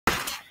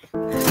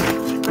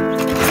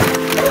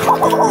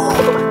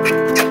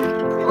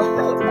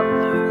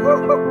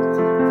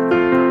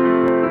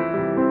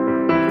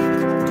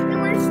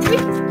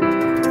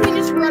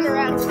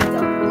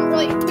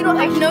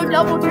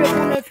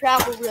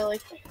travel really.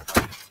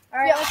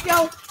 Alright, yeah, let's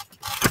go.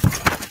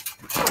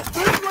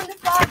 First 1 to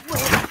 5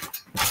 wins.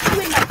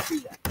 Win by 2.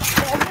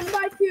 Yeah, win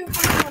by 2,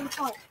 first 1 to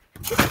 5.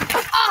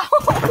 Oh!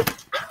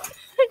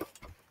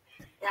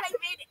 I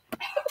made it.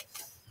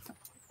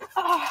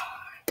 Oh.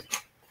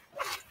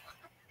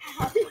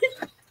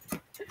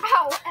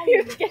 Ow.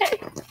 You're okay.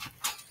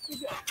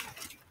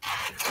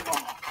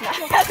 I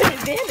have an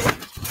advantage.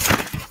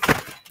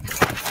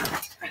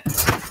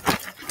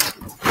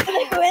 Did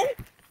I win?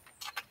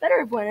 Better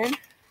have winning.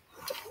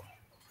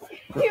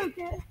 You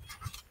okay?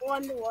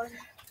 1 to 1.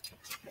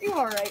 You're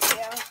alright,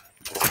 Yeah.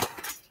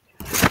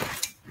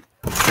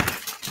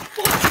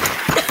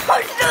 Oh,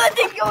 no, that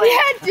didn't go in.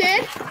 Yeah, it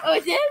did. Oh,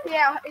 it did?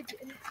 Yeah, it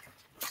did.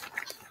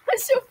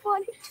 That's so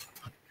funny.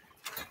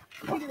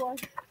 2 to 1.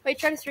 Wait,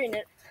 try to straighten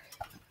it.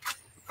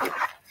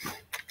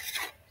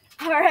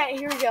 Alright,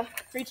 here we go.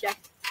 Recheck.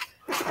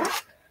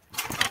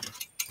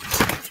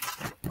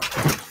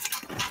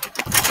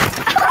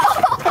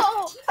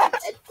 Oh,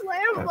 it's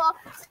Slamball.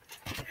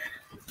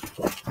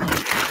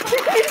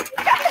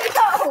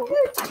 No!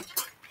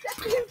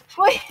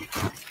 Wait.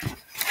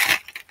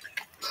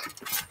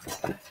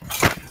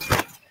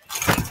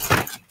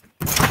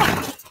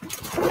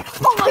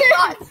 Oh my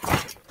god!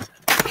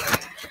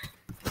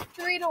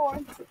 3 to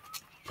 1.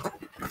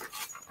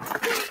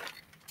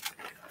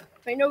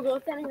 Wait, no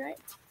goaltending, right?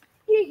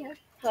 Yeah.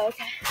 Oh,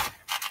 okay.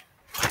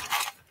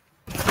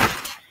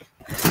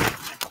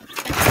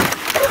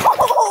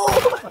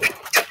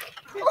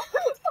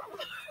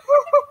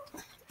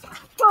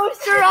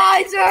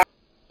 Posterizer!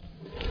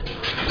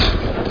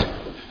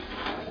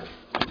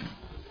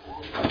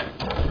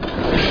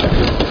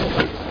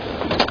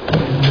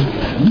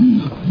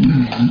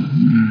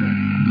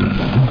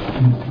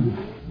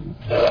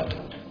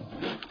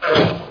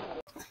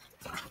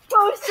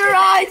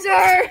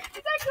 Posterizer! Is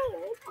that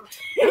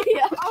good?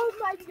 Yeah. Oh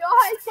my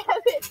god,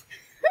 Kevin.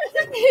 There's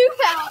a 2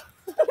 count.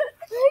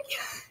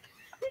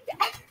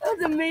 That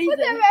was amazing. Put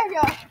that back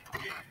up.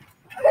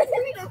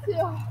 3 to 2.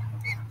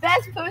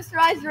 Best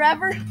posterizer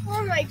ever.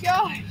 Oh my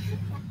god.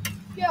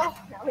 Go.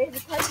 Now we have to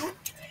play one.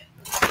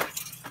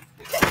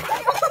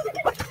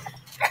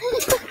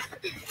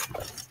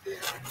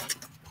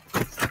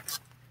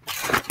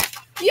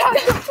 Yeah.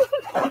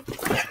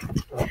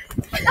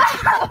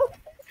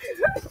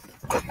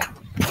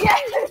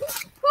 Yes.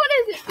 What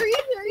is it? 3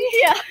 to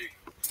 3? Yeah.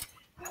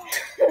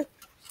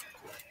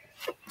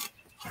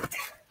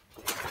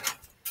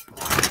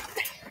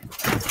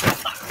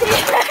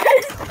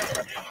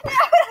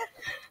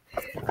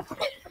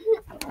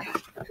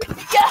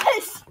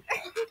 Yes.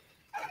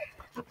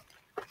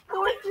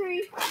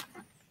 4-3.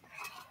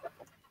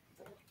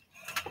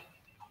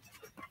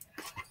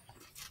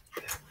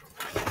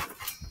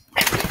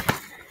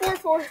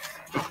 Four.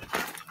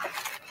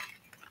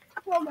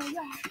 Oh my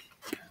god.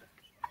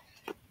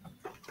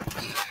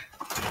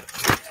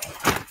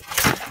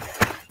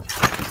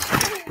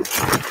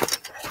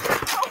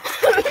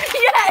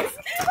 Yes.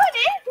 What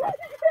is it?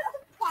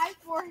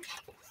 5-4.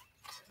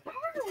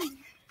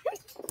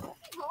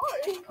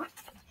 Sorry.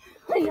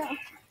 I know.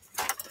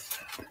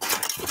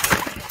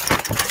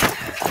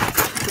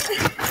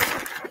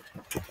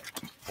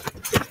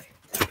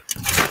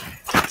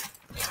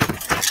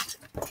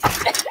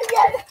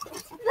 Yes.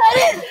 That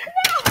is.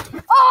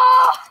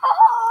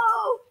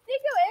 Oh! Did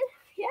it go in?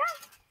 Yeah.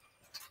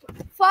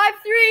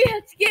 5-3.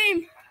 That's game.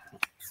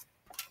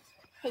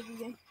 That's the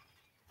game.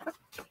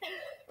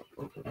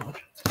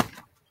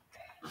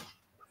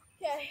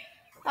 Okay.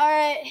 All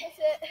right. That's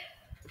it.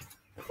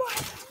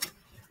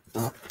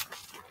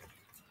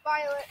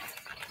 Violet.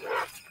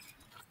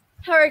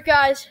 All right,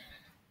 guys.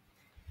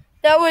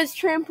 That was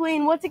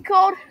trampoline. What's it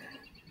called?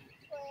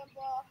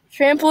 Slamball.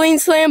 Trampoline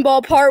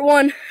Slamball Part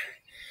 1.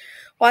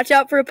 Watch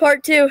out for a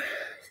Part 2.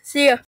 See ya.